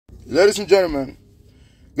Ladies and gentlemen,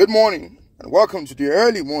 good morning and welcome to the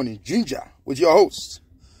early morning Jinja with your host,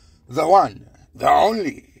 the one, the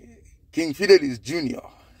only, King Fidelis Jr.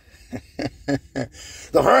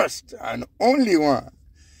 The first and only one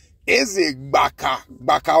is a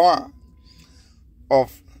Bakawan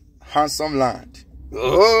of handsome land.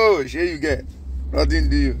 Oh, sure you get. Nothing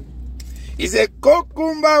to you. It's a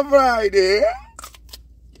Cucumber Friday.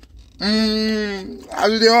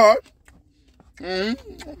 As they are.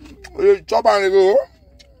 Chop and go.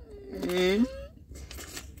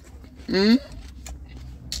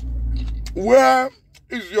 Where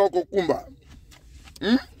is your cucumber?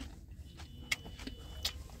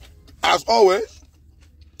 As always,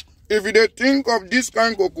 if you think of this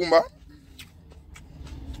kind of cucumber,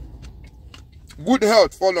 good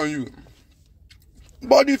health fall on you,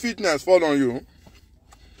 body fitness fall on you,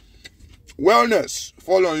 wellness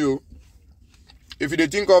fall on you. If you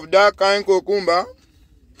think of that kind of cucumber,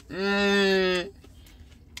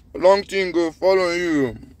 long thing go fall on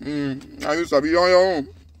you. I used to be on your own.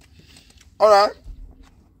 Alright.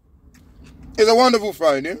 It's a wonderful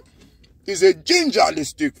Friday. It's a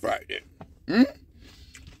gingerlistic Friday.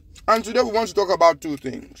 And today we want to talk about two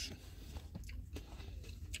things.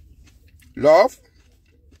 Love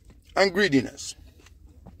and greediness.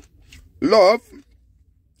 Love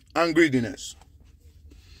and greediness.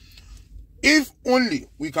 If only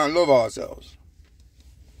we can love ourselves,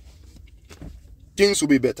 things will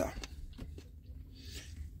be better.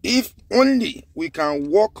 If only we can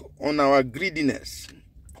work on our greediness,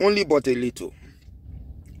 only but a little,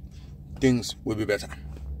 things will be better.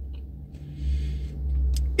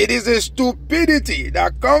 It is a stupidity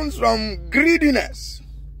that comes from greediness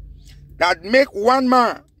that make one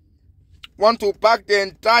man want to pack the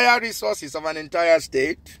entire resources of an entire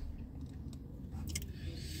state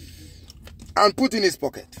and put in his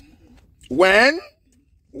pocket. When,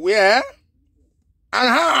 where, and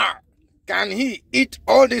how can he eat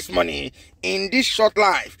all this money in this short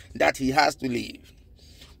life that he has to live,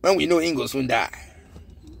 when we know he will soon die?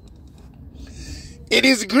 It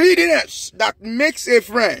is greediness that makes a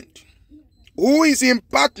friend who is in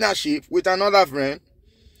partnership with another friend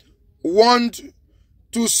want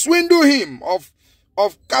to swindle him of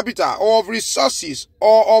capital or of resources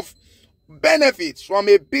or of benefits from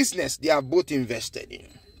a business they are both invested in.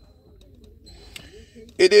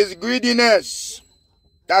 It is greediness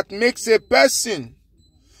that makes a person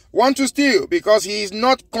want to steal because he is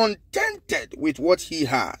not contented with what he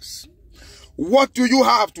has. What do you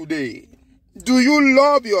have today? Do you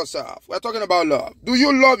love yourself? We're talking about love. Do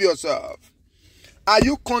you love yourself? Are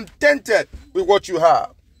you contented with what you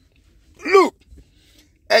have? Look,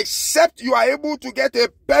 except you are able to get a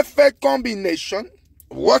perfect combination,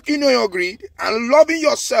 working on your greed and loving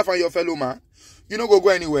yourself and your fellow man, you don't go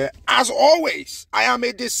anywhere. As always, I am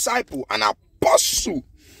a disciple, an apostle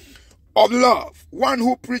of love, one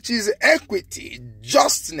who preaches equity,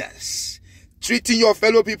 justness, treating your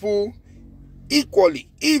fellow people equally,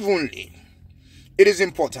 evenly. It is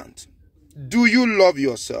important. Do you love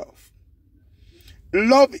yourself?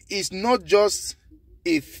 Love is not just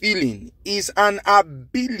a feeling, it's an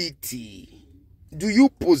ability. Do you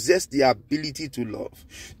possess the ability to love?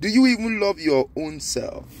 Do you even love your own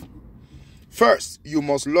self? First, you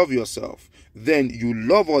must love yourself. Then you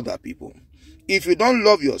love other people. If you don't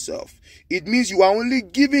love yourself, it means you are only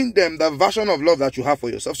giving them the version of love that you have for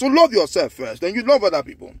yourself. So love yourself first, then you love other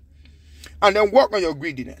people. And then work on your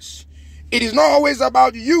greediness. It is not always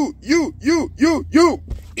about you.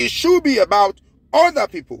 It should be about other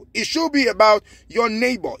people. It should be about your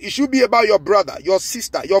neighbor. It should be about your brother, your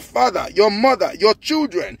sister, your father, your mother, your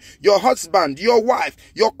children, your husband, your wife,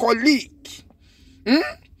 your colleague.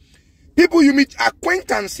 People you meet,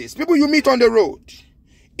 acquaintances, people you meet on the road.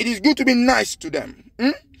 It is good to be nice to them.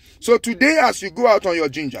 So today, as you go out on your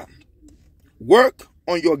ginger, work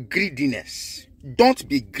on your greediness. Don't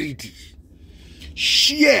be greedy.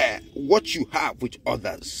 Share what you have with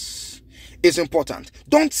others. It's important.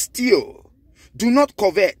 Don't steal. Do not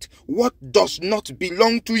covet what does not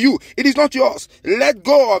belong to you. It is not yours. Let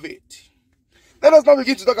go of it. Let us not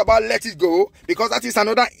begin to talk about let it go, because that is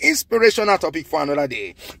another inspirational topic for another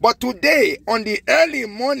day. But today, on the early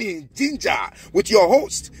morning ginger with your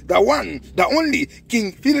host, the one, the only,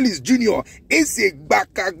 King Fidelis Jr., is a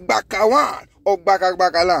Bakawan of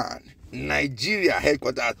Bakaland, Nigeria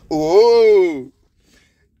headquarters. Oh,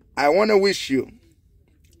 I want to wish you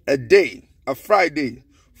a day, a Friday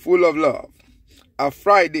full of love, a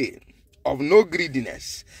Friday of no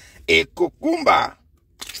greediness, a cucumber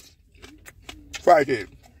Friday.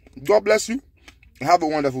 God bless you. Have a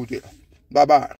wonderful day. Bye-bye.